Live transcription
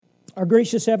Our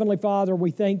gracious Heavenly Father,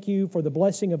 we thank you for the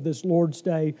blessing of this Lord's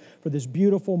Day, for this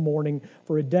beautiful morning,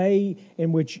 for a day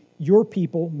in which your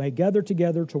people may gather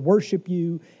together to worship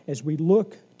you as we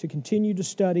look to continue to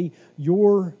study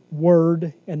your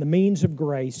word and the means of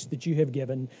grace that you have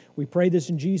given. We pray this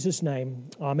in Jesus' name.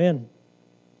 Amen.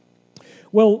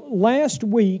 Well, last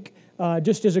week,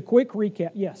 just as a quick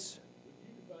recap, yes?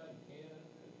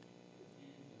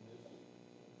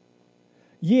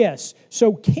 Yes.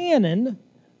 So canon,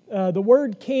 the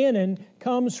word canon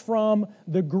comes from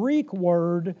the Greek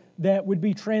word that would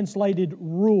be translated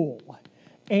rule.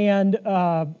 And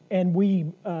we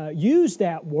use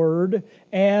that word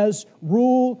as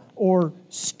rule or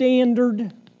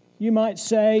standard, you might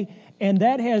say, and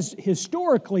that has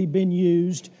historically been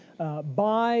used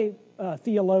by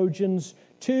theologians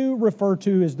to refer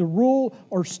to as the rule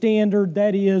or standard,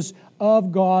 that is,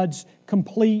 of God's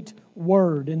complete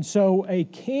Word. And so a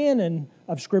canon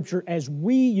of Scripture as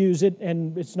we use it,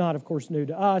 and it's not, of course, new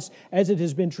to us, as it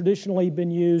has been traditionally been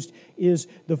used, is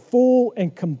the full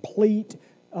and complete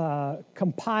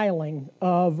compiling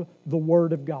of the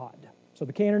Word of God. So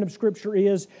the canon of Scripture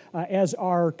is, as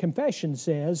our confession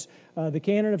says, the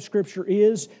canon of Scripture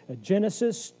is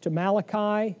Genesis to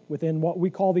Malachi within what we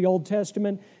call the Old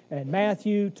Testament, and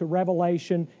Matthew to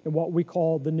Revelation in what we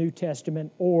call the New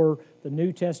Testament, or the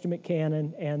New Testament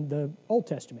canon and the Old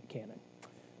Testament canon.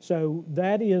 So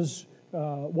that is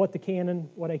what a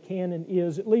canon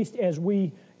is, at least as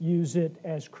we use it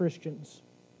as Christians.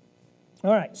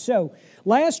 All right, so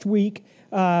last week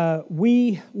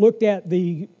we looked at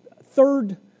the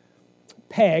third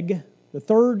peg, the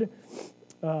third,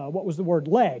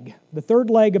 leg. The third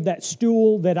leg of that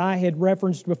stool that I had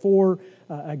referenced before.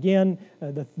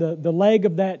 The leg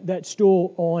of that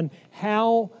stool on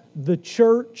how the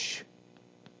church,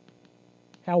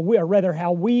 how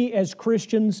we as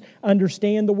Christians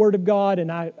understand the Word of God. And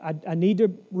I need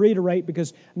to reiterate,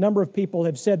 because a number of people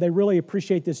have said they really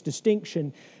appreciate this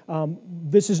distinction.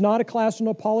 This is not a class on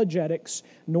apologetics,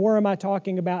 nor am I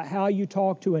talking about how you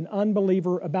talk to an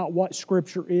unbeliever about what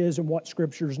Scripture is and what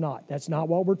Scripture is not. That's not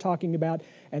what we're talking about.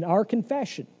 And our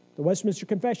confession, the Westminster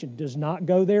Confession, does not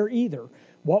go there either.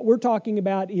 What we're talking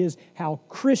about is how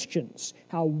Christians,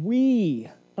 how we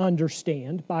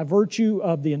understand, by virtue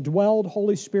of the indwelled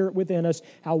Holy Spirit within us,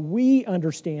 how we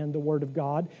understand the Word of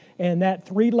God. And that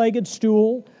three-legged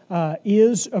stool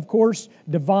is, of course,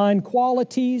 divine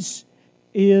qualities,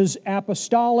 is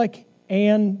apostolic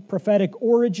and prophetic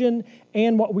origin,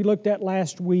 and what we looked at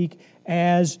last week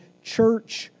as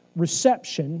church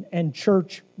reception and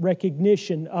church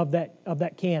recognition of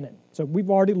that canon. So we've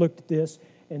already looked at this,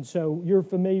 and so you're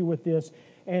familiar with this.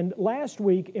 And last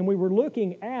week, and we were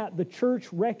looking at the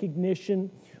church recognition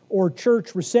or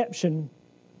church reception,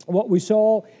 what we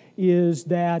saw is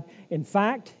that, in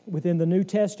fact, within the New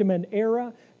Testament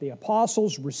era, the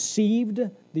apostles received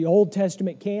the Old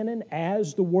Testament canon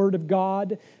as the Word of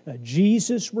God.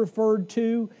 Jesus referred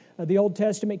to the Old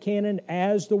Testament canon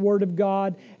as the Word of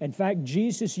God. In fact,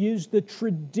 Jesus used the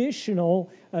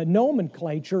traditional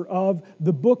nomenclature of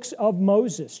the books of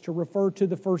Moses to refer to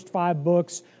the first 5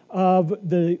 books of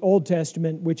the Old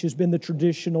Testament, which has been the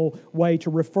traditional way to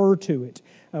refer to it.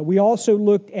 We also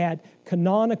looked at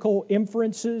canonical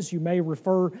inferences. You may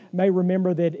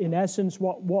remember that in essence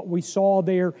what we saw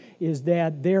there is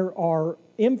that there are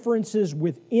inferences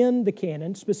within the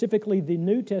canon, specifically the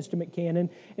New Testament canon,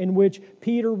 in which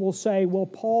Peter will say, well,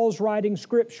 Paul's writing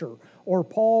Scripture, or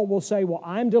Paul will say, well,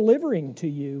 I'm delivering to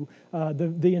you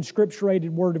the inscripturated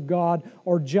Word of God,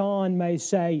 or John may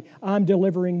say, I'm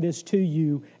delivering this to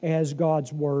you as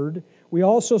God's Word. We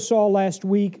also saw last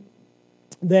week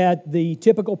that the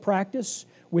typical practice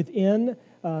within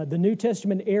the New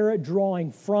Testament era,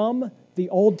 drawing from the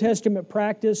Old Testament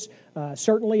practice,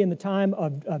 certainly in the time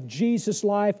of Jesus'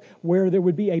 life, where there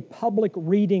would be a public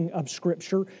reading of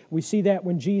Scripture. We see that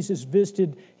when Jesus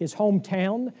visited his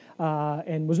hometown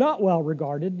and was not well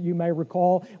regarded. You may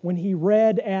recall when he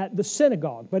read at the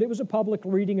synagogue, but it was a public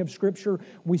reading of Scripture.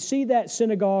 We see that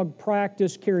synagogue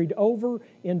practice carried over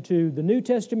into the New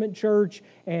Testament church,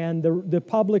 and the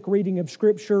public reading of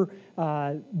Scripture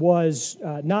was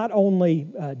not only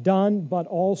done, but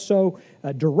also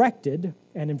directed,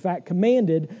 and in fact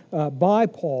commanded by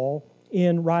Paul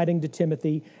in writing to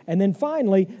Timothy. And then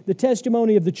finally, the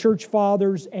testimony of the church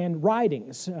fathers and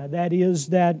writings. That is,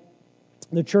 that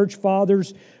the church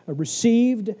fathers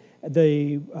received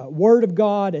the Word of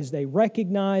God as they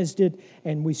recognized it,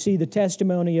 and we see the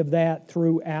testimony of that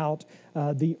throughout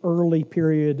the early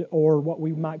period, or what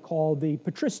we might call the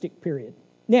patristic period.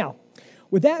 Now,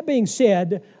 with that being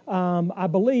said, I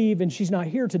believe, and she's not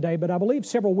here today, but I believe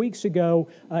several weeks ago,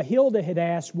 Hilda had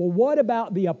asked, well, what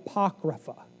about the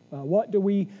Apocrypha? What do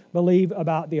we believe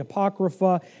about the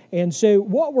Apocrypha? And so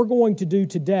what we're going to do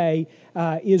today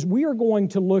is we are going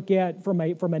to look at, from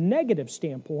a negative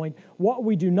standpoint, what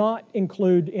we do not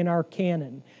include in our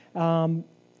canon.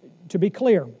 To be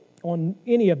clear, on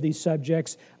any of these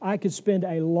subjects, I could spend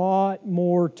a lot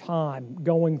more time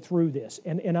going through this,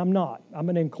 and I'm not. I'm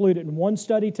going to include it in one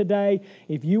study today.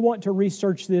 If you want to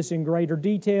research this in greater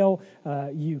detail,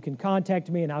 you can contact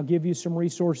me and I'll give you some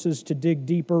resources to dig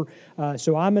deeper.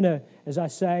 So I'm going to, as I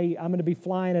say, I'm going to be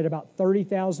flying at about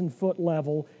 30,000 foot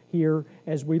level here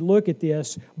as we look at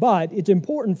this, but it's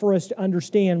important for us to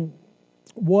understand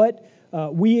what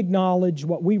we acknowledge,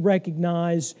 what we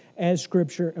recognize as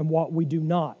Scripture, and what we do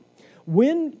not.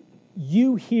 When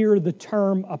you hear the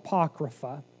term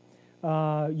Apocrypha,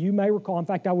 you may recall, in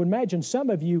fact, I would imagine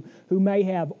some of you who may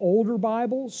have older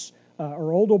Bibles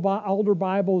or older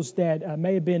Bibles that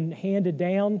may have been handed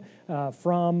down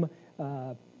from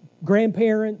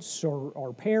grandparents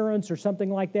or parents or something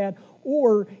like that,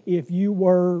 or if you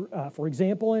were, for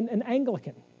example, an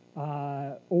Anglican,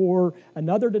 or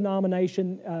another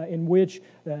denomination in which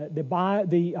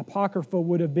the Apocrypha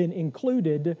would have been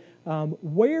included,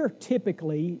 where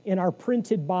typically in our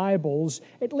printed Bibles,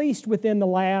 at least within the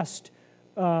last,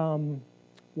 since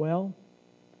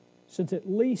at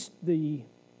least the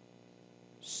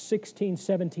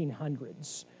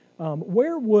 1700s,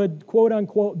 where would, quote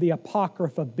unquote, the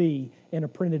Apocrypha be in a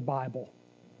printed Bible?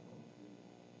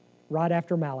 Right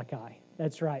after Malachi.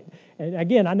 That's right. And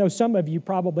again, I know some of you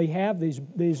probably have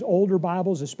these older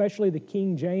Bibles, especially the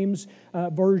King James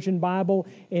Version Bible,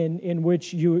 in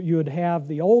which you would have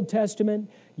the Old Testament,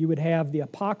 you would have the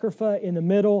Apocrypha in the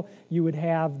middle, you would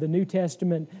have the New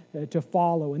Testament to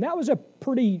follow. And that was a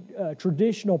pretty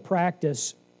traditional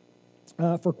practice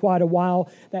for quite a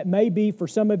while. That may be for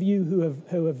some of you who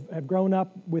have grown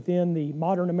up within the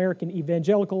modern American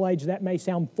evangelical age, that may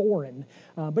sound foreign,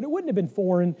 but it wouldn't have been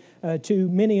foreign to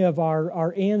many of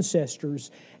our ancestors.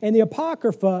 And the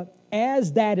Apocrypha,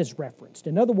 as that is referenced,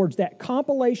 in other words, that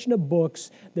compilation of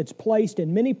books that's placed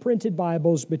in many printed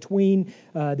Bibles between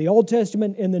the Old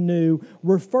Testament and the New,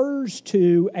 refers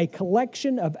to a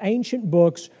collection of ancient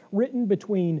books written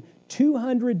between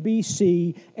 200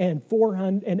 BC and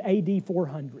AD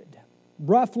 400,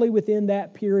 roughly within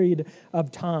that period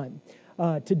of time.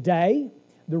 Today,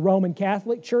 the Roman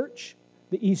Catholic Church,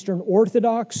 the Eastern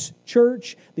Orthodox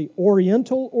Church, the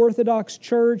Oriental Orthodox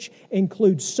Church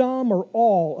include some or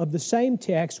all of the same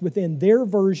text within their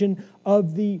version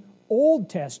of the Old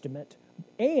Testament,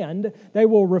 and they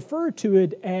will refer to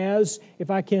it as,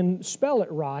 if I can spell it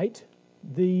right,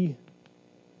 I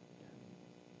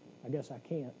guess I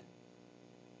can't.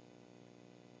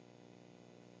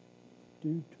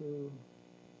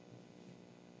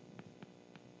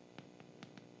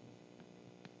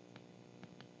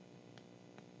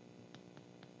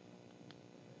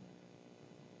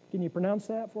 Can you pronounce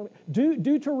that for me?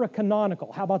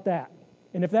 Deuterocanonical. How about that?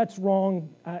 And if that's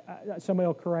wrong, somebody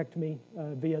will correct me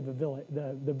via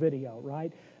the video,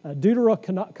 right?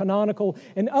 Deuterocanonical.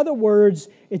 In other words,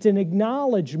 it's an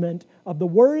acknowledgement of the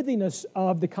worthiness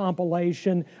of the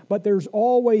compilation, but there's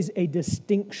always a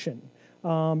distinction.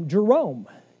 Jerome,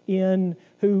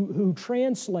 who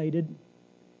translated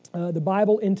the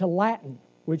Bible into Latin,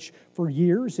 which for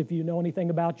years, if you know anything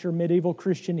about your medieval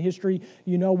Christian history,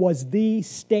 you know was the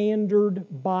standard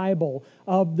Bible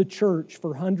of the church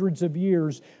for hundreds of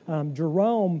years.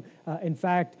 Jerome, in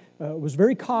fact, was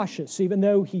very cautious. Even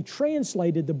though he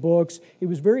translated the books, he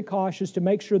was very cautious to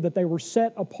make sure that they were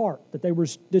set apart, that they were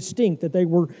distinct, that they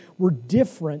were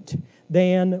different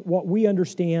than what we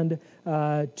understand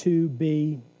to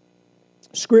be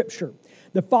Scripture.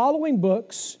 The following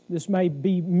books, this may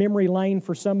be memory lane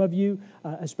for some of you,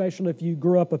 especially if you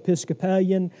grew up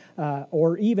Episcopalian,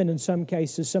 or even in some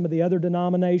cases some of the other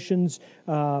denominations,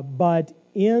 but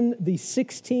in the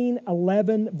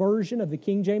 1611 version of the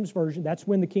King James Version, that's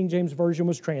when the King James Version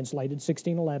was translated,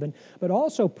 1611, but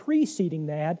also preceding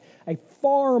that, a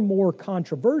far more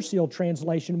controversial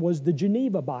translation was the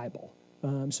Geneva Bible.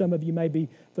 Some of you may be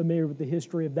familiar with the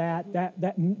history of that.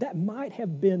 That might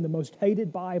have been the most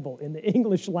hated Bible in the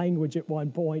English language at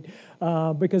one point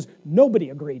because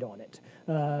nobody agreed on it.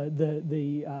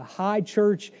 The high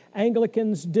church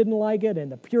Anglicans didn't like it,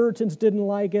 and the Puritans didn't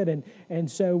like it, and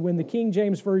so when the King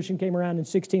James Version came around in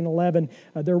 1611,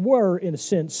 there were, in a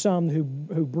sense, some who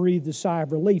breathed a sigh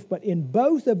of relief. But in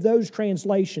both of those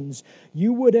translations,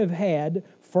 you would have had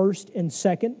first and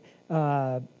second.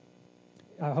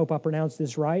 I hope I pronounced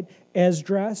this right,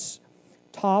 Esdras,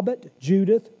 Tobit,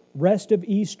 Judith, rest of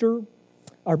Easter,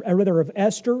 or rather of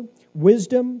Esther,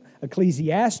 Wisdom,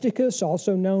 Ecclesiasticus,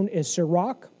 also known as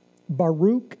Sirach,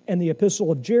 Baruch, and the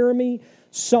Epistle of Jeremy,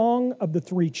 Song of the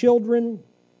Three Children,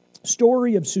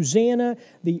 Story of Susanna,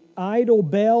 the Idol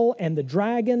Bell and the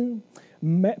Dragon,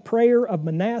 Prayer of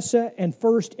Manasseh, and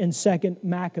 1st and 2nd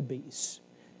Maccabees.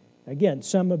 Again,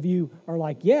 some of you are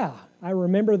like, yeah, I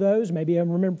remember those. Maybe I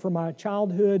remember from my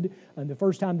childhood. And the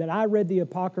first time that I read the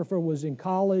Apocrypha was in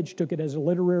college, took it as a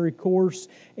literary course,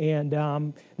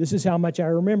 and this is how much I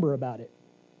remember about it.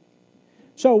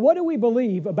 So what do we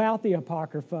believe about the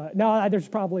Apocrypha? Now, there's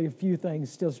probably a few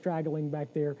things still straggling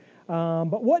back there.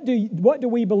 But what do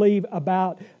we believe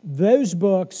about those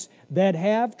books that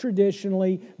have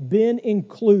traditionally been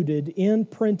included in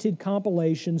printed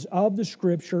compilations of the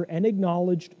Scripture and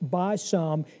acknowledged by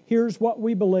some? Here's what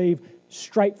we believe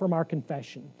straight from our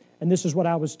confession. And this is what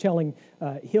I was telling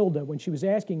Hilda when she was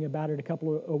asking about it a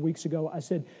couple of weeks ago. I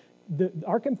said,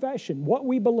 our confession, what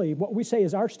we believe, what we say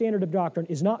is our standard of doctrine,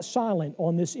 is not silent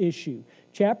on this issue.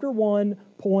 Chapter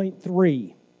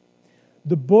 1.3.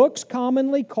 The books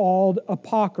commonly called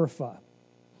Apocrypha,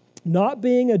 not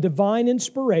being a divine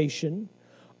inspiration,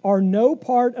 are no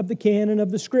part of the canon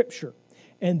of the Scripture,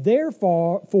 and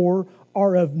therefore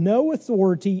are of no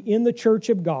authority in the Church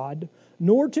of God,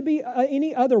 nor to be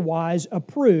any otherwise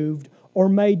approved or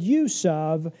made use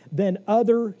of than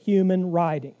other human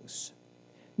writings.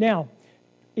 Now,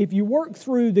 if you work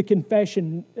through the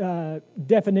confession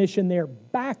definition there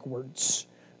backwards,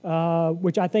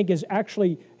 which I think is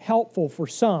actually helpful for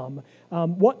some,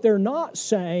 what they're not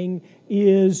saying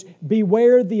is,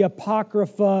 beware the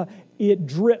Apocrypha, it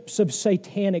drips of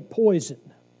satanic poison.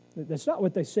 That's not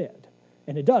what they said,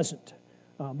 and it doesn't.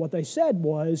 What they said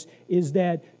is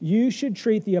that you should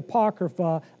treat the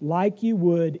Apocrypha like you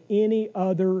would any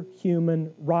other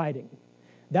human writing.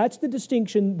 That's the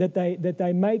distinction that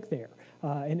they make there.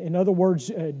 In other words,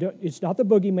 it's not the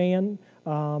boogeyman.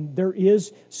 There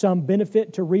is some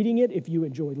benefit to reading it if you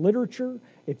enjoy literature,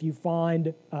 if you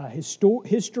find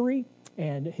history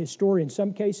and in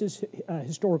some cases,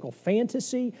 historical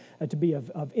fantasy to be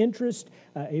of interest.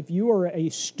 If you are a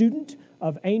student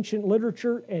of ancient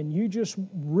literature and you just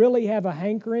really have a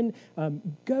hankering,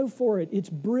 go for it. It's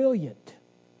brilliant,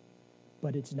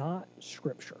 but it's not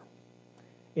Scripture.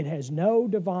 It has no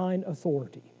divine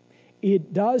authority.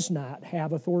 It does not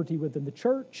have authority within the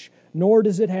church, nor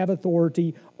does it have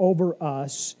authority over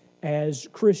us as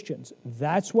Christians.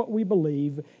 That's what we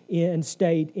believe and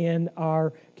state in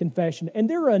our confession. And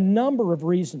there are a number of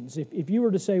reasons. If you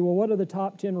were to say, well, what are the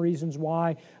top 10 reasons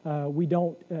why we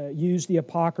don't use the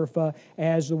Apocrypha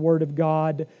as the Word of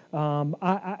God?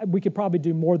 We could probably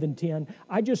do more than 10.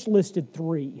 I just listed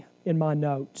 3 in my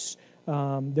notes.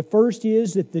 The first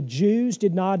is that the Jews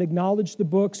did not acknowledge the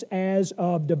books as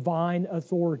of divine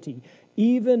authority.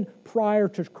 Even prior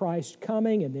to Christ's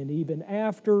coming and then even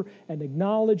after, an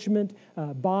acknowledgement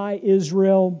by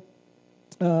Israel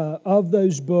of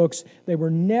those books, they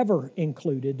were never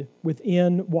included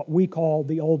within what we call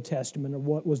the Old Testament, or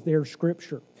what was their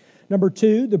Scripture. Number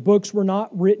 2, the books were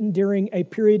not written during a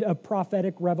period of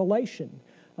prophetic revelation.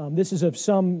 This is of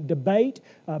some debate,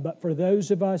 but for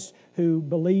those of us who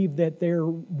believe that there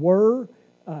were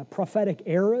prophetic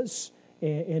eras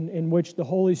in which the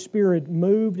Holy Spirit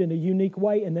moved in a unique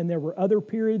way, and then there were other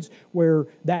periods where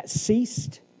that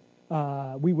ceased,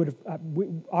 our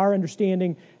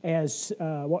understanding as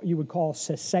what you would call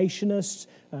cessationists,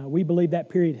 we believe that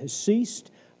period has ceased.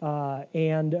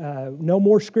 And no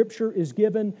more Scripture is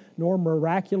given, nor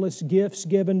miraculous gifts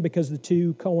given, because the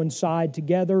two coincide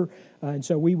together. And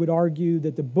so we would argue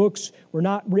that the books were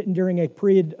not written during a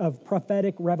period of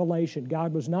prophetic revelation.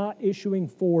 God was not issuing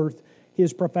forth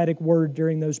His prophetic word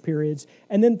during those periods.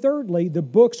 And then thirdly, the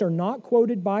books are not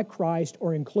quoted by Christ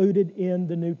or included in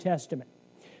the New Testament.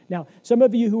 Now, some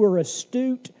of you who are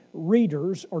astute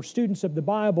readers or students of the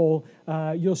Bible,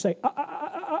 you'll say,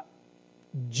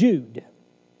 Jude.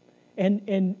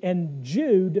 And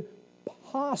Jude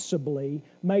possibly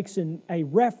makes a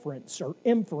reference or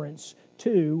inference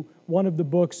to one of the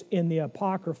books in the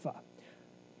Apocrypha.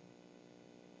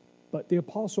 But the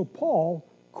Apostle Paul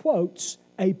quotes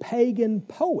a pagan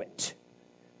poet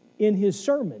in his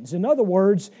sermons. In other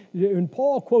words, in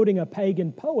Paul quoting a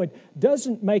pagan poet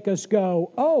doesn't make us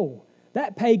go, oh,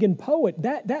 that pagan poet,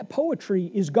 that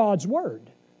poetry is God's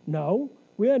word. No,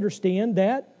 we understand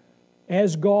that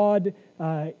as God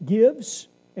gives,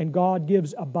 and God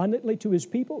gives abundantly to His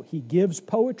people, He gives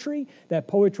poetry. That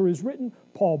poetry is written.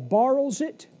 Paul borrows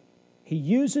it. He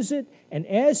uses it, and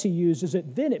as He uses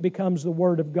it, then it becomes the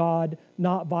Word of God,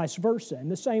 not vice versa.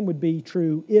 And the same would be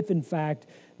true if, in fact,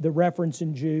 the reference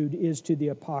in Jude is to the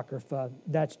Apocrypha.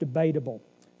 That's debatable.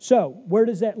 So, where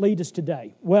does that lead us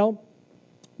today? Well,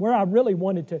 where I really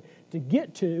wanted to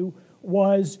get to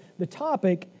was the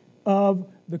topic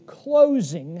of the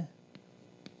closing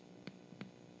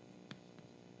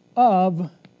of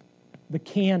the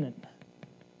canon.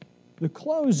 The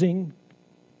closing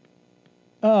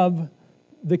of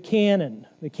the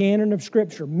canon of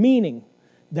Scripture, meaning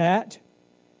that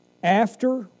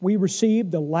after we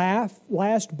received the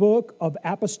last book of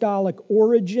apostolic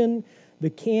origin,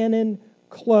 the canon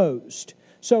closed.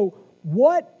 So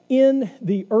what in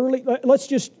the early, let's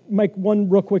just make one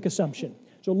real quick assumption.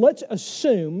 So let's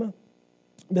assume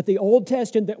that the Old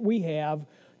Testament that we have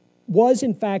was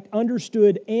in fact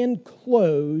understood and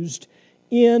closed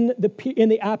in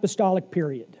the apostolic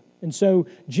period. And so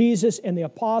Jesus and the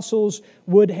apostles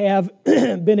would have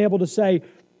been able to say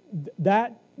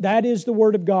that is the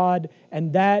Word of God,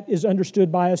 and that is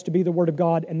understood by us to be the Word of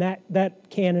God, and that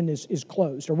canon is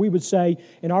closed. Or we would say,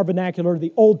 in our vernacular,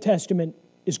 the Old Testament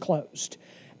is closed.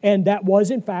 And that was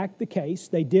in fact the case.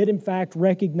 They did in fact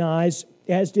recognize,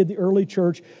 as did the early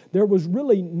church, there was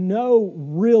really no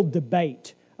real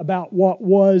debate about what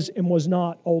was and was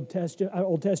not Old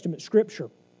Testament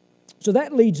Scripture. So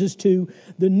that leads us to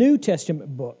the New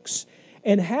Testament books.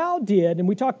 And how did, and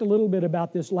we talked a little bit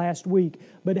about this last week,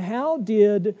 but how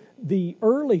did the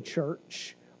early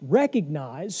church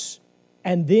recognize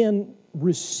and then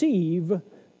receive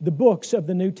the books of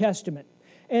the New Testament?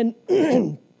 And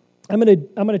I'm going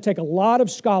to take a lot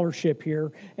of scholarship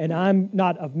here, and I'm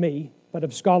not of me, but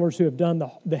of scholars who have done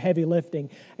the heavy lifting,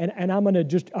 and I'm going to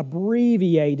just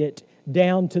abbreviate it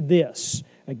down to this.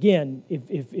 Again,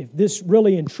 if this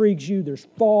really intrigues you, there's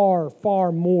far,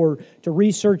 far more to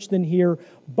research than here,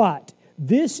 but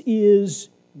this is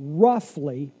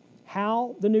roughly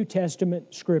how the New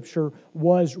Testament Scripture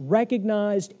was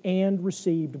recognized and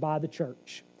received by the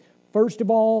church. First of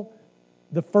all,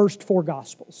 the first four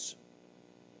Gospels.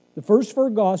 The first four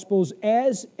Gospels,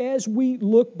 as we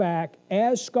look back,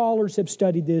 as scholars have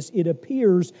studied this, it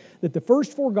appears that the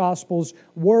first four Gospels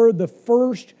were the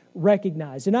first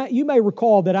recognized. And you may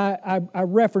recall that I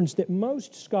referenced that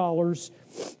most scholars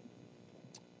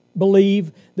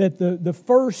believe that the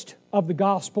first of the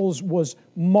Gospels was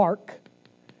Mark.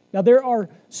 Now there are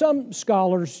some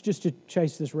scholars, just to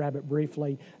chase this rabbit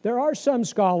briefly, there are some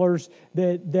scholars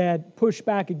that push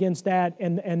back against that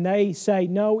and they say,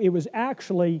 no, it was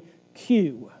actually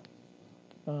Q.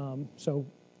 So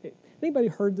anybody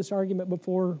heard this argument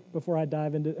before I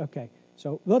dive into it? Okay.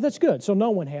 So, well, that's good. So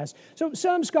no one has. So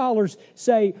some scholars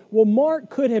say, well, Mark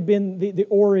could have been the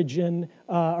origin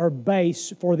or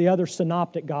base for the other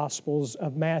synoptic Gospels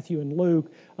of Matthew and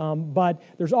Luke. But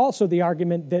there's also the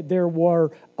argument that there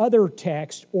were other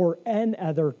texts or an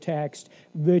other text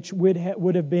which would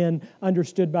have been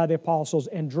understood by the apostles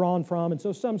and drawn from. And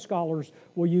so some scholars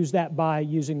will use that by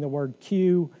using the word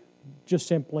Q, just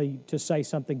simply to say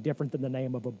something different than the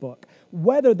name of a book.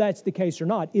 Whether that's the case or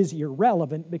not is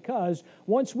irrelevant, because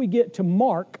once we get to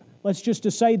Mark, let's just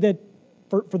to say that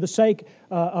for the sake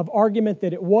of argument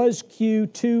that it was Q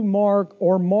to Mark,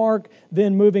 or Mark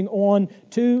then moving on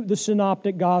to the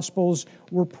Synoptic Gospels,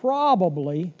 we're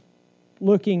probably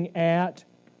looking at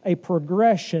a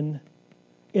progression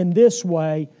in this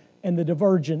way and the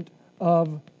divergent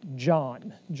of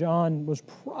John. John was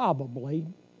probably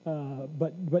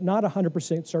but not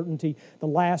 100% certainty, the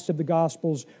last of the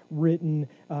Gospels written,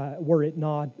 were it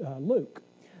not Luke.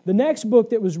 The next book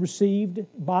that was received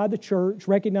by the church,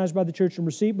 recognized by the church and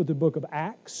received, was the book of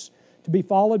Acts, to be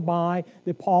followed by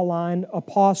the Pauline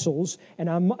epistles. And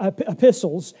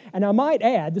I might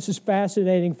add, this is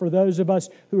fascinating for those of us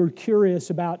who are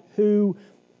curious about who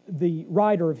the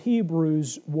writer of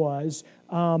Hebrews was.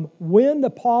 When the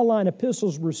Pauline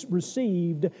epistles were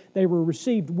received, they were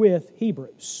received with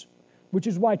Hebrews, which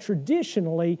is why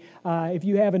traditionally, if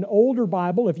you have an older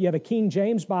Bible, if you have a King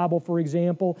James Bible, for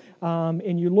example,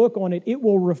 and you look on it, it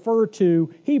will refer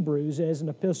to Hebrews as an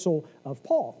epistle of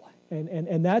Paul.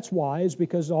 And that's why, is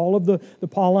because all of the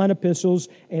Pauline epistles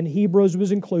and Hebrews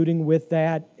was including with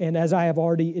that. And as I have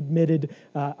already admitted,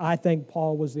 I think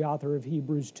Paul was the author of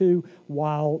Hebrews too,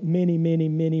 while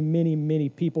many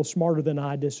people smarter than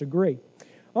I disagree.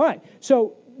 All right,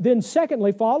 so then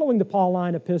secondly, following the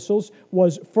Pauline epistles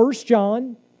was 1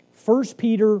 John, 1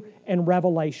 Peter, and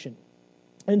Revelation.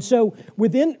 And so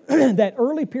within that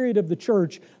early period of the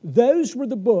church, those were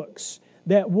the books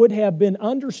that would have been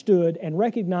understood and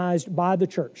recognized by the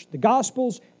church. The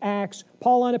Gospels, Acts,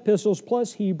 Pauline epistles,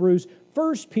 plus Hebrews,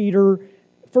 1 Peter,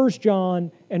 1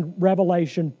 John, and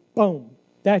Revelation. Boom.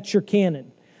 That's your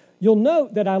canon. You'll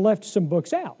note that I left some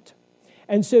books out.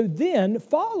 And so then,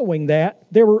 following that,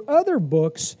 there were other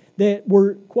books that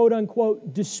were, quote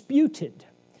unquote, disputed.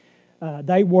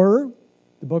 They were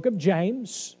the book of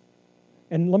James.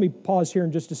 And let me pause here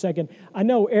in just a second. I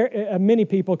know many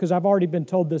people, because I've already been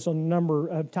told this a number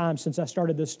of times since I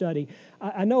started this study,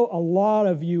 I know a lot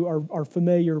of you are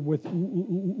familiar with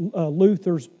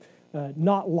Luther's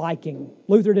not liking.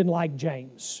 Luther didn't like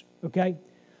James, okay?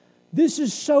 This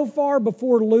is so far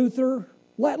before Luther.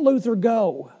 Let Luther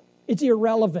go. It's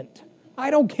irrelevant.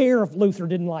 I don't care if Luther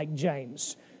didn't like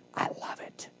James. I love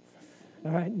it.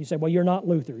 All right? You say, well, you're not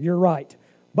Luther. You're right.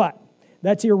 But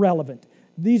that's irrelevant.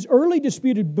 These early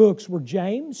disputed books were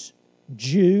James,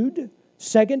 Jude,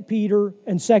 2 Peter,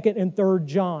 and 2nd and 3rd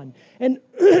John. And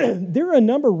there are a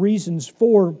number of reasons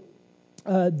for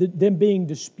them being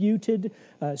disputed.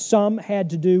 Some had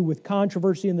to do with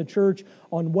controversy in the church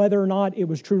on whether or not it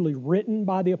was truly written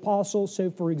by the apostles.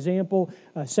 So, for example,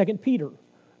 2 Peter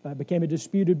became a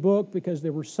disputed book because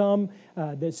there were some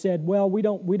that said, well, we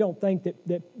don't think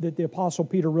that the Apostle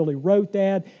Peter really wrote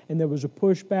that, and there was a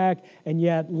pushback, and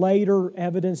yet later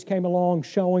evidence came along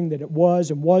showing that it was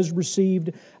and was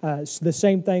received. The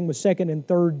same thing with 2nd and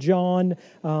 3rd John.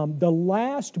 The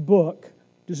last book,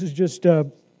 this is just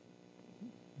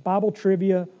Bible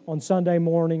trivia on Sunday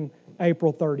morning,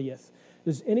 April 30th.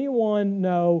 Does anyone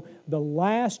know the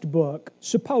last book,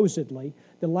 supposedly,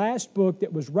 the last book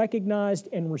that was recognized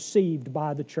and received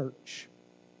by the church?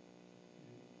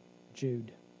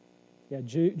 Jude. Yeah,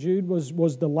 Jude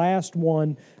was the last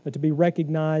one to be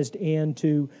recognized and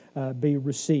to be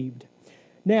received.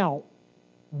 Now,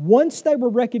 once they were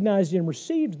recognized and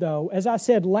received, though, as I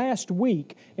said last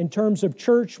week, in terms of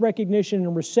church recognition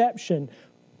and reception,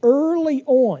 early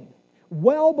on,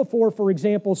 well before, for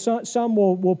example, some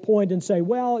will point and say,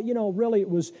 well, really it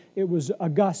was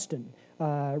Augustine,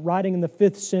 writing in the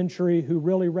 5th century, who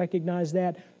really recognized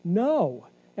that. No.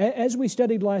 As we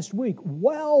studied last week,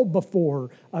 well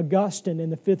before Augustine in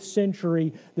the 5th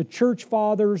century, the church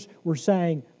fathers were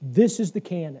saying, this is the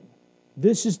canon.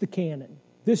 This is the canon.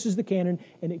 This is the canon,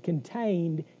 and it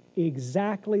contained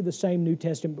exactly the same New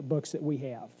Testament books that we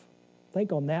have.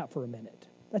 Think on that for a minute.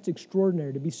 That's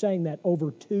extraordinary to be saying that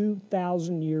over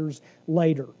 2,000 years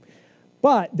later.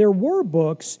 But there were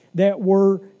books that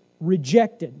were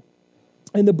rejected.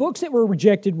 And the books that were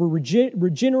rejected were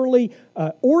generally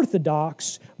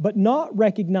orthodox, but not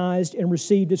recognized and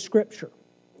received as Scripture.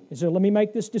 And so let me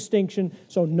make this distinction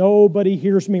so nobody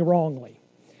hears me wrongly.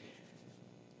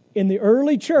 In the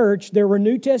early church, there were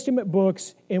New Testament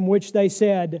books in which they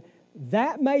said,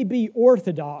 that may be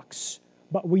orthodox,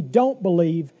 but we don't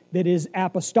believe that is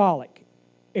apostolic.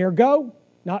 Ergo,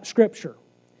 not Scripture.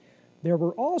 There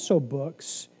were also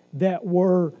books that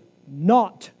were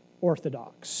not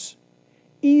orthodox,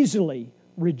 easily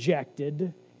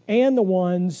rejected, and the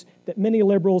ones that many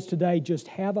liberals today just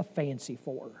have a fancy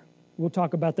for. We'll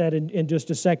talk about that in just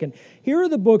a second. Here are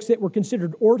the books that were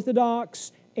considered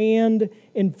orthodox and,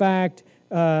 in fact,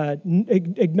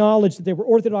 acknowledged that they were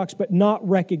orthodox but not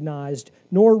recognized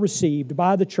nor received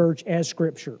by the church as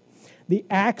Scripture. The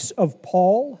Acts of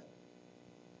Paul,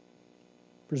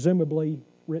 presumably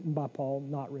written by Paul,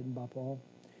 not written by Paul.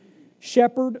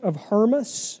 Shepherd of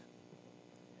Hermas,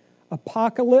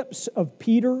 Apocalypse of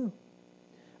Peter,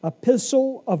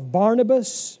 Epistle of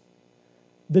Barnabas,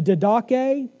 the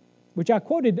Didache, which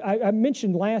I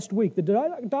mentioned last week. The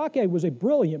Didache was a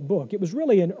brilliant book. It was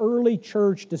really an early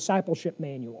church discipleship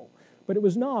manual, but it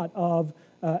was not of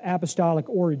apostolic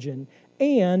origin.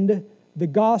 And the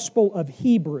Gospel of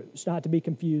Hebrews, not to be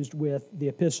confused with the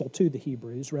Epistle to the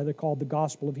Hebrews, rather called the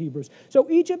Gospel of Hebrews. So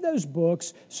each of those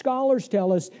books, scholars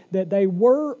tell us that they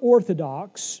were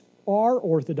orthodox, are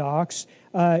orthodox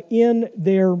in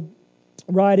their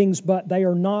writings, but they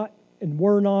are not and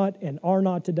were not and are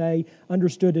not today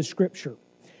understood as Scripture.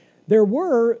 There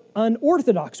were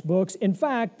unorthodox books. In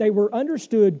fact, they were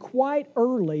understood quite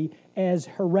early as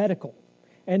heretical.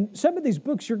 And some of these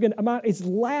books it's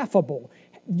laughable.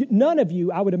 None of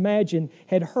you, I would imagine,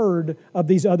 had heard of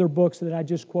these other books that I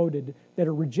just quoted that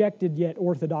are rejected yet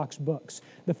orthodox books.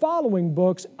 The following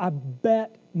books, I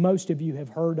bet most of you have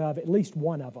heard of, at least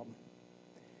one of them.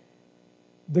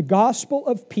 The Gospel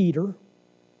of Peter,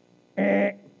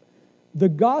 the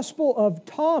Gospel of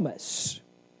Thomas,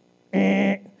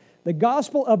 the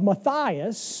Gospel of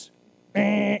Matthias,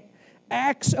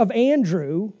 Acts of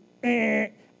Andrew,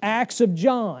 Acts of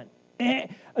John.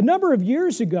 A number of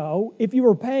years ago, if you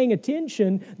were paying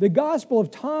attention, the Gospel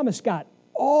of Thomas got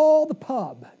all the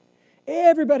pub.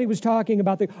 Everybody was talking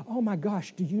about oh my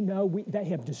gosh, do you know they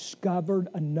have discovered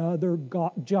another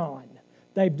John.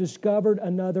 They've discovered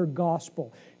another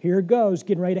gospel. Here it goes,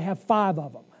 getting ready to have 5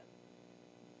 of them.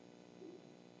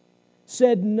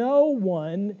 Said no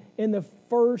one in the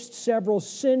first several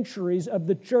centuries of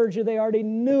the church, they already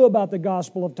knew about the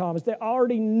Gospel of Thomas. They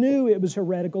already knew it was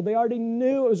heretical. They already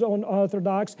knew it was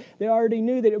unorthodox. They already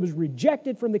knew that it was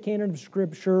rejected from the canon of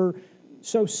Scripture.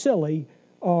 So silly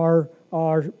are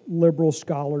our liberal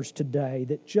scholars today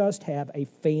that just have a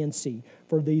fancy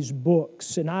for these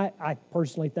books. And I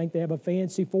personally think they have a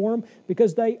fancy for them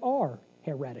because they are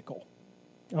heretical.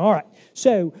 All right,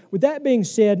 so with that being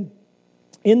said,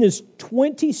 in this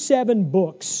 27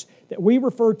 books that we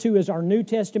refer to as our New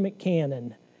Testament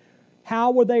canon,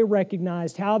 how were they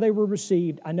recognized? How they were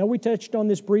received? I know we touched on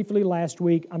this briefly last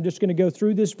week. I'm just going to go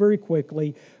through this very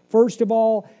quickly. First of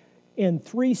all, in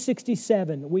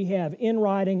 367, we have in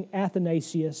writing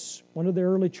Athanasius, one of the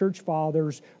early church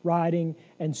fathers, writing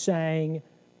and saying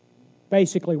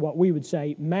basically what we would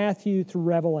say Matthew through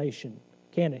Revelation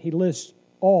canon. He lists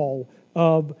all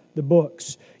of the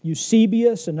books.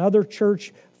 Eusebius, another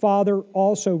church father,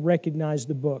 also recognized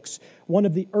the books. One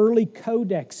of the early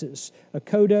codexes, a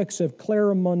codex of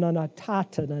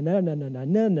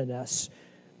Clarimontanus,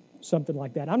 something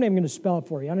like that. I'm not even going to spell it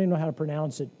for you. I don't even know how to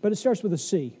pronounce it, but it starts with a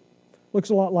C. Looks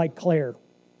a lot like Claire.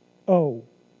 O,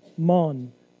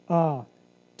 Mon, A,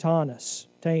 Tanus.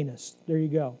 There you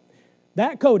go.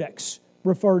 That codex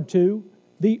referred to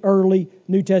the early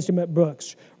New Testament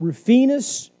books.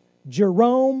 Rufinus,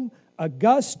 Jerome,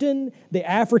 Augustine, the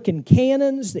African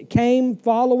canons that came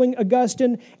following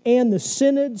Augustine, and the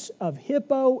synods of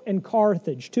Hippo and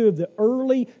Carthage, 2 of the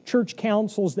early church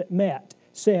councils that met,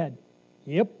 said,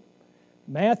 yep,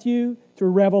 Matthew through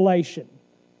Revelation.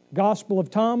 Gospel of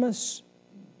Thomas,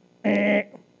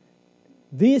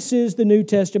 this is the New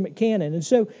Testament canon. And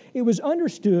so it was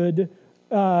understood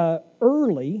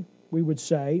early, we would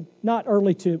say, not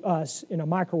early to us in a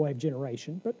microwave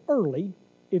generation, but early,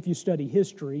 if you study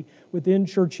history, within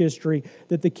church history,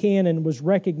 that the canon was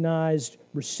recognized,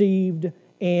 received,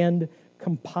 and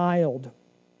compiled.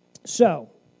 So,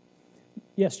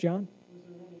 yes, John? Was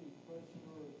there any question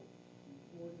or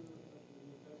order of the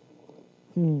New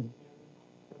Testament?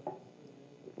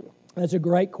 That's a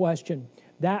great question.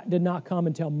 That did not come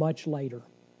until much later.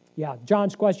 Yeah,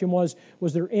 John's question was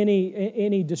there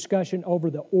any discussion over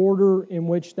the order in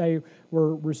which they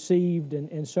were received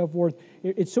and so forth?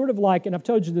 It's sort of like, and I've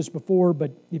told you this before,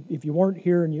 but if you weren't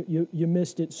here and you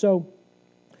missed it. So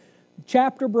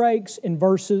chapter breaks and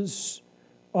verses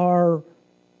are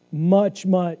much,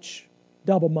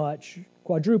 double much,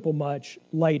 quadruple much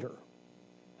later.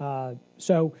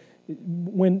 So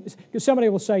when somebody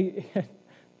will say,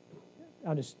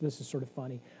 this is sort of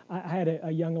funny. I had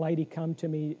a young lady come to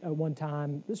me one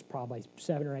time, this is probably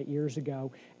 7 or 8 years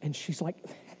ago, and she's like,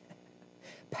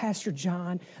 Pastor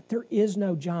John, there is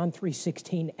no John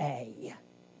 3:16a.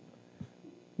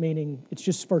 Meaning it's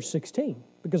just verse 16,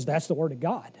 because that's the Word of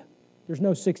God. There's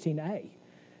no 16a.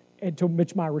 And to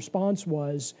which my response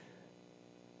was,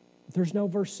 there's no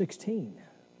verse 16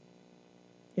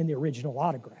 in the original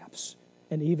autographs,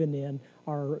 and even in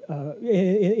our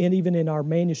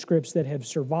manuscripts that have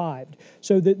survived.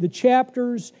 So the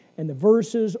chapters and the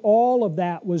verses, all of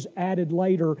that was added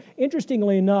later.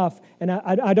 Interestingly enough, and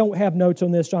I don't have notes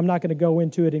on this, so I'm not going to go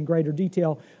into it in greater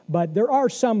detail, but there are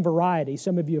some variety.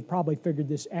 Some of you have probably figured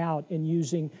this out in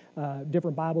using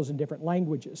different Bibles in different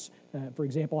languages. For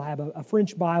example, I have a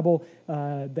French Bible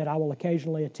that I will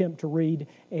occasionally attempt to read,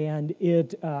 and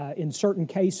it, in certain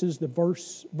cases, the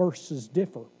verses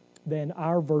differ than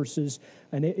our verses,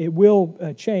 and it will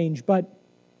change. But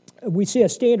we see a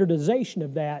standardization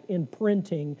of that in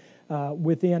printing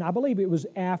within, I believe it was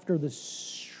after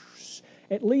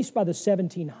at least by the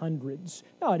 1700s.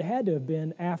 No, it had to have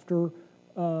been after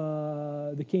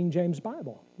the King James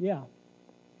Bible. Yeah.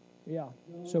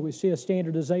 So we see a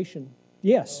standardization.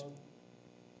 Yes?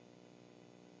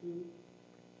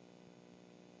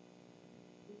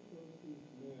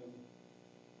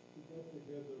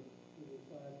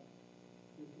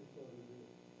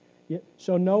 Yeah,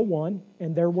 so no one,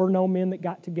 and there were no men that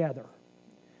got together.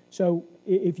 So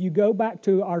if you go back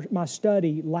to my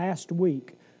study last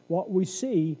week, what we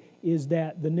see is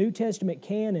that the New Testament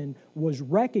canon was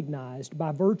recognized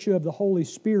by virtue of the Holy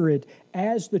Spirit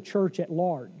as the church at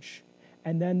large.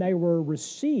 And then they were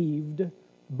received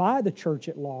by the church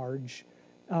at large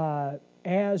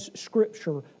as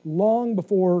Scripture long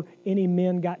before any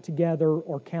men got together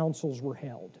or councils were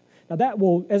held. Now that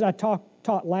will, as I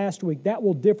taught last week, that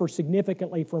will differ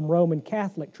significantly from Roman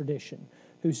Catholic tradition.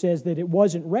 who says that it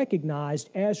wasn't recognized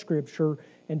as Scripture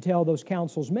until those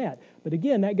councils met. But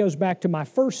again, that goes back to my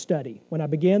first study. When I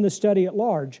began the study at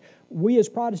large, we as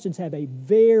Protestants have a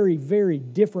very, very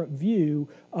different view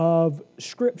of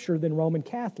Scripture than Roman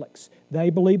Catholics. They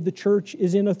believe the church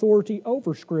is in authority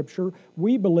over Scripture.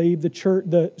 We believe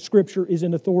the Scripture is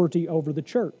in authority over the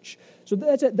church. So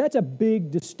that's a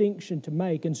big distinction to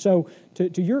make. And so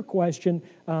to your question,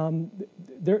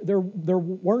 there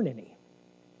weren't any.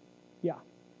 Yeah.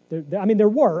 There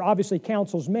were, obviously,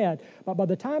 councils met, but by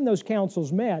the time those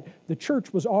councils met, the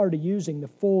church was already using the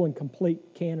full and complete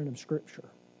canon of Scripture.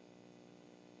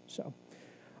 So,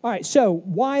 all right, so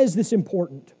why is this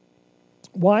important?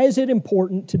 Why is it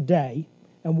important today?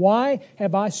 And why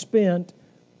have I spent,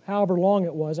 however long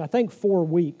it was, I think 4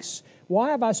 weeks,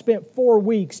 why have I spent 4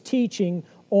 weeks teaching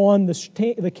on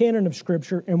the canon of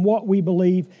Scripture and what we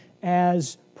believe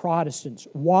as Protestants?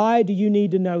 Why do you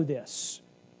need to know this?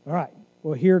 All right.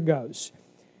 Well, here goes.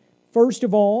 First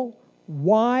of all,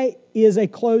 why is a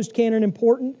closed canon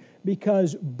important?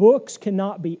 Because books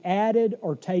cannot be added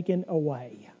or taken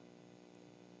away.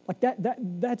 Like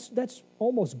that's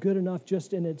almost good enough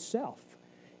just in itself.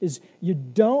 Is you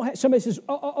don't have, somebody says,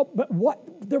 but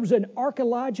what? There was an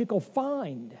archaeological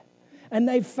find, and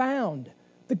they found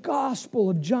the Gospel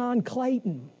of John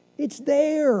Clayton. It's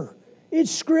there.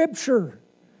 It's Scripture.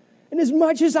 And as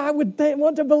much as I would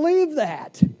want to believe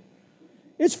that,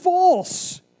 it's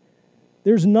false.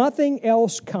 There's nothing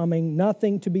else coming,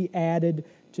 nothing to be added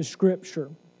to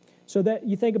Scripture. So that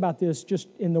you think about this just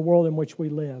in the world in which we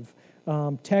live.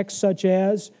 Texts such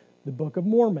as the Book of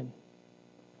Mormon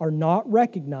are not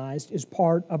recognized as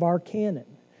part of our canon.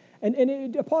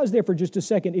 And pause there for just a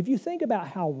second. If you think about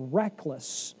how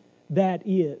reckless that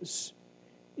is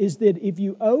that if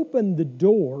you open the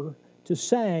door to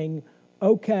saying,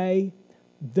 okay,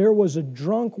 there was a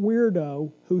drunk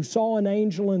weirdo who saw an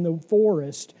angel in the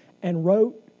forest and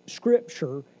wrote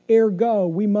Scripture, ergo,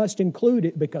 we must include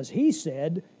it because he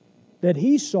said that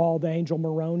he saw the angel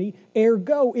Moroni,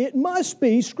 ergo, it must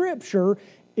be Scripture.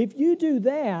 If you do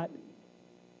that,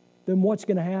 then what's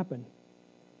going to happen?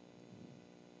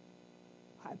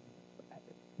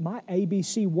 My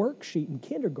ABC worksheet in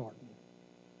kindergarten,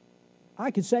 I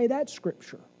could say that's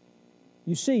Scripture.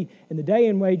 You see, in the day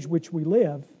and age which we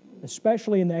live,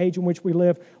 especially in the age in which we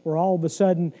live, where all of a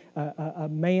sudden a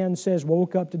man says,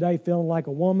 woke up today feeling like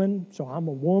a woman, so I'm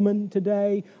a woman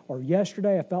today, or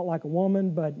yesterday I felt like a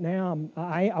woman, but now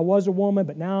I was a woman,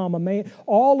 but now I'm a man.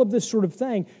 All of this sort of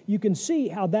thing, you can see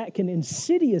how that can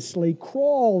insidiously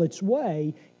crawl its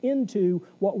way into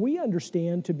what we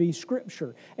understand to be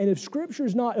Scripture. And if Scripture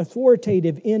is not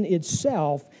authoritative in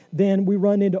itself, then we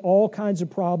run into all kinds of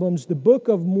problems. The Book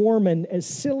of Mormon, as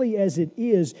silly as it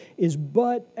is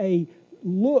but a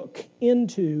look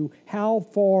into how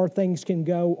far things can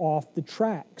go off the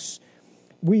tracks.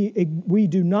 We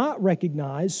do not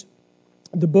recognize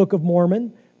the Book of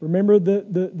Mormon. Remember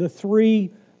the three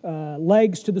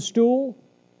legs to the stool?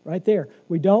 Right there.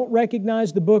 We don't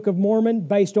recognize the Book of Mormon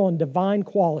based on divine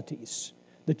qualities.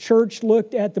 The church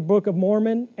looked at the Book of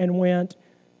Mormon and went,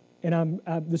 and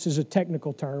this is a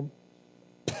technical term,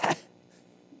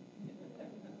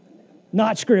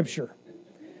 not Scripture.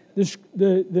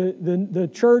 The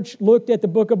church looked at the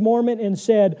Book of Mormon and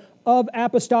said, of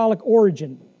apostolic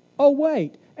origin. Oh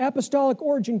wait, apostolic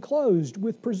origin closed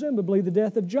with presumably the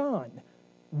death of John.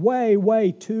 Way,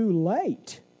 way too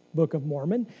late. Book of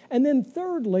Mormon. And then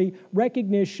thirdly,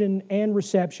 recognition and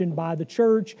reception by the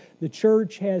church. The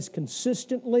church has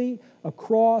consistently,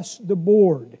 across the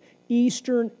board,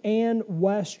 Eastern and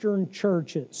Western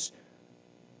churches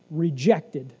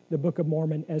rejected the Book of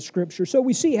Mormon as Scripture. So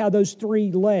we see how those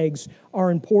three legs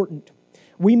are important.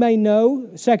 We may know,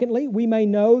 secondly,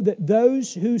 that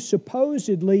those who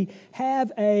supposedly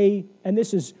have and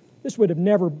this would have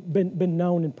never been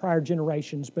known in prior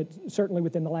generations, but certainly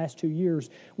within the last 2 years.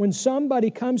 When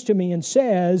somebody comes to me and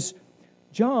says,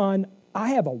 John, I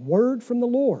have a word from the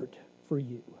Lord for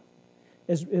you.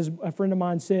 As a friend of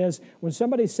mine says, when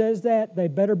somebody says that, they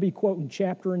better be quoting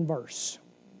chapter and verse.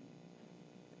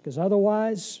 Because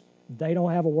otherwise, they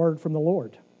don't have a word from the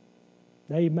Lord.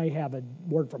 They may have a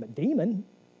word from a demon,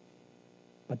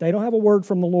 but they don't have a word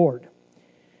from the Lord.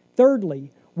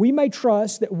 Thirdly, we may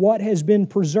trust that what has been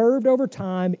preserved over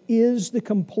time is the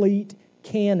complete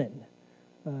canon.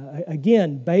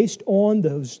 Again, based on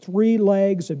those three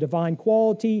legs of divine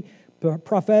quality,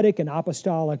 prophetic and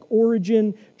apostolic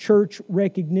origin, church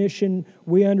recognition,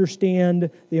 we understand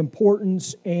the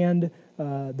importance and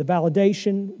the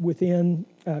validation within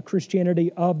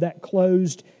Christianity of that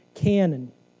closed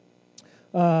canon.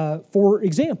 For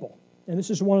example, and this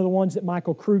is one of the ones that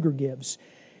Michael Kruger gives,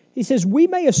 He says, we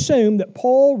may assume that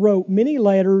Paul wrote many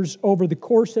letters over the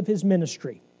course of his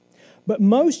ministry, but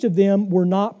most of them were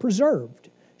not preserved,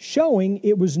 showing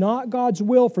it was not God's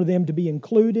will for them to be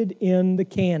included in the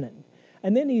canon.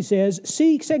 And then he says,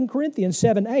 see 2 Corinthians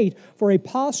 7:8 for a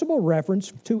possible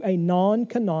reference to a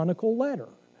non-canonical letter.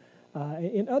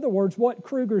 In other words, what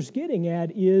Kruger's getting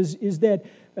at is that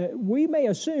we may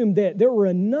assume that there were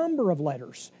a number of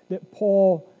letters that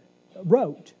Paul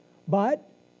wrote, but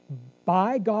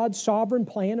by God's sovereign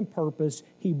plan and purpose,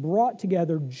 He brought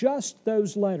together just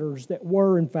those letters that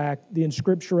were, in fact, the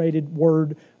inscripturated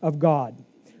Word of God.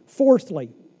 Fourthly,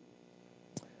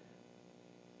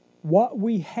 what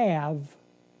we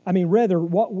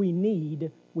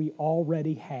need, we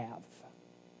already have.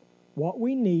 What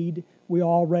we need, we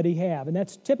already have. And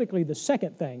that's typically the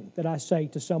second thing that I say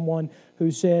to someone who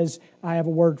says, I have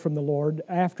a word from the Lord.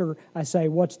 After I say,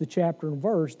 what's the chapter and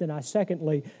verse, then I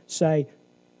secondly say,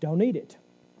 don't need it.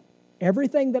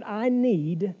 Everything that I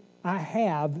need, I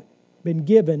have been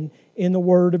given in the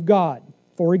Word of God.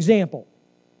 For example,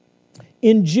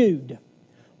 in Jude,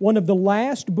 one of the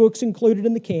last books included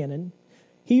in the canon,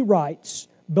 he writes,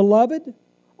 Beloved,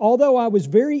 although I was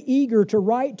very eager to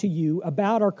write to you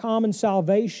about our common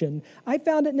salvation, I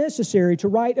found it necessary to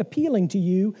write appealing to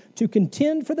you to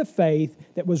contend for the faith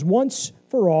that was once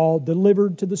for all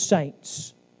delivered to the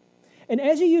saints. And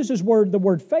as he uses the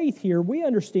word faith here, we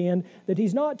understand that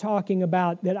he's not talking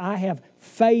about that I have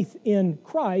faith in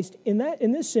Christ. In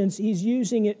this sense, he's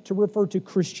using it to refer to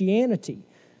Christianity.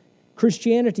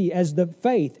 Christianity as the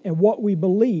faith and what we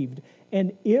believed.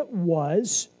 And it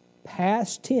was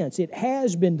past tense. It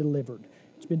has been delivered.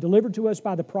 It's been delivered to us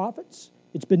by the prophets.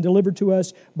 It's been delivered to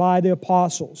us by the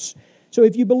apostles. So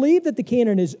if you believe that the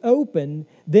canon is open,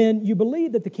 then you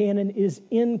believe that the canon is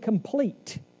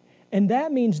incomplete. And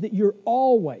that means that you're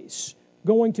always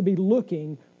going to be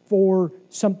looking for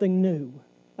something new,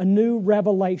 a new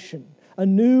revelation, a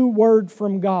new word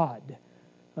from God.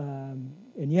 And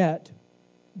yet,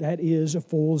 that is a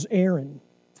fool's errand.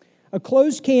 A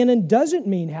closed canon doesn't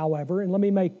mean, however, and let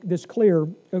me make this clear,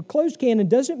 a closed canon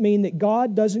doesn't mean that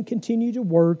God doesn't continue to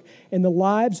work in the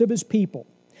lives of His people.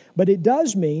 But it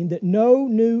does mean that no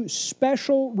new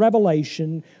special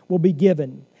revelation will be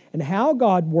given. And how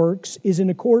God works is in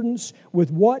accordance with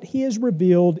what He has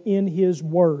revealed in His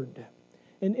Word.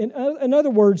 In other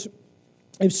words,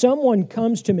 if someone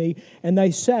comes to me and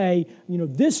they say,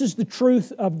 this is the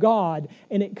truth of God,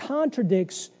 and it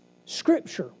contradicts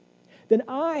Scripture, then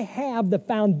I have the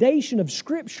foundation of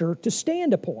Scripture to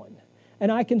stand upon.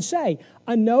 And I can say,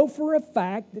 I know for a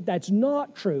fact that that's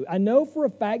not true. I know for a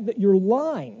fact that you're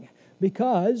lying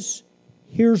because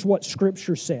here's what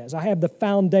Scripture says. I have the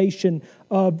foundation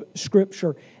of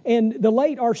Scripture. And the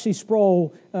late R.C.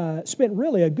 Sproul spent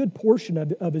really a good portion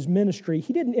of his ministry.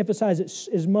 He didn't emphasize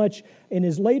it as much in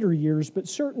his later years, but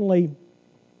certainly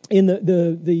in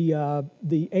the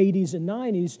 80s and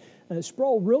 90s,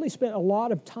 Sproul really spent a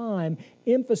lot of time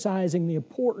emphasizing the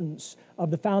importance of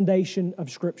the foundation of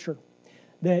Scripture.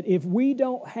 That if we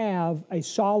don't have a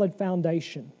solid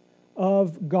foundation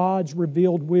of God's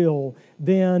revealed will,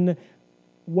 then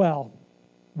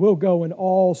we'll go in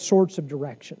all sorts of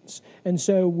directions. And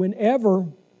so whenever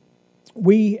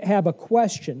we have a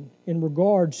question in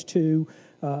regards to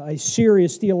a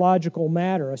serious theological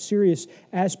matter, a serious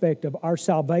aspect of our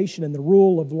salvation and the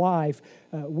rule of life,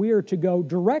 we are to go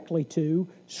directly to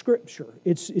Scripture.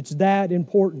 It's that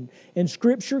important. In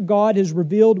Scripture, God has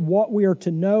revealed what we are to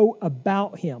know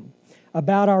about Him,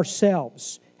 about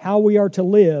ourselves, how we are to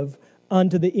live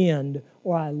unto the end.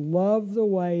 Or I love the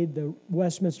way the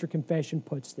Westminster Confession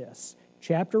puts this.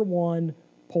 Chapter 1,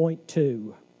 point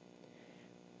 2.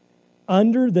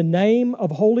 Under the name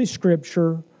of Holy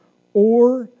Scripture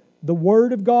or the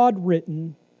Word of God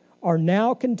written are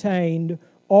now contained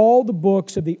all the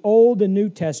books of the Old and New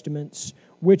Testaments,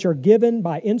 which are given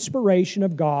by inspiration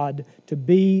of God to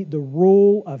be the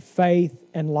rule of faith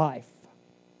and life.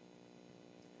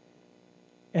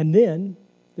 And then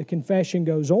the confession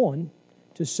goes on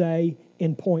to say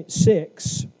in point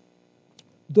 6,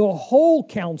 the whole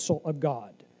counsel of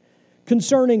God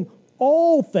concerning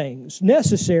all things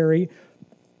necessary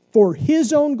for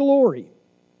His own glory,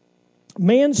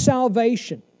 man's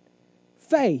salvation,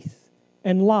 faith,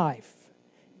 and life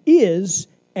is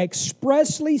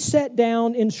expressly set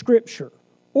down in Scripture,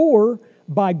 or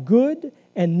by good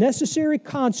and necessary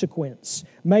consequence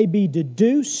may be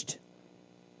deduced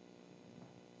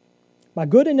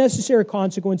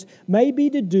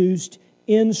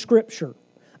in Scripture,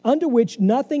 unto which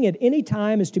nothing at any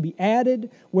time is to be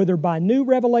added, whether by new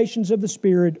revelations of the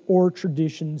Spirit or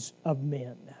traditions of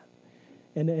men.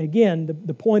 And again,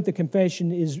 the point the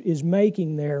confession is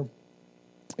making there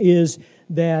is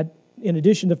that in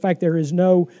addition to the fact there is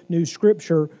no new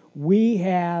Scripture, we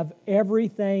have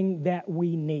everything that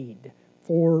we need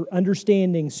for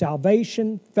understanding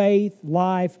salvation, faith,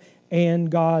 life,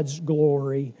 and God's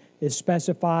glory is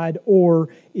specified or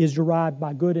is derived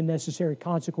by good and necessary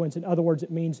consequence. In other words,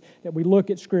 it means that we look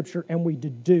at Scripture and we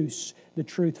deduce the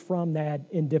truth from that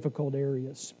in difficult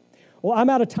areas. Well, I'm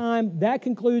out of time. That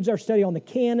concludes our study on the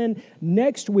canon.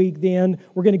 Next week, then,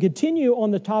 we're going to continue on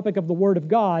the topic of the Word of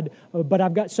God, but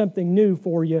I've got something new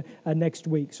for you next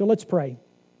week. So let's pray.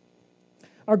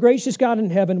 Our gracious God in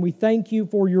heaven, we thank you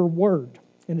for your Word.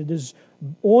 And it is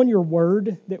on your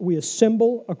Word that we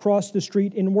assemble across the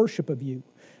street in worship of you.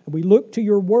 And we look to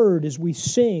your Word as we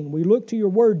sing. We look to your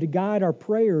Word to guide our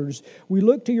prayers. We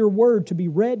look to your Word to be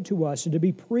read to us and to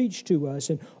be preached to us.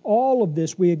 And all of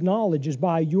this we acknowledge is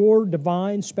by your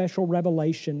divine special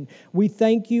revelation. We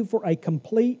thank you for a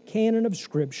complete canon of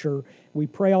Scripture. We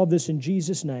pray all this in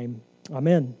Jesus' name.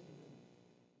 Amen.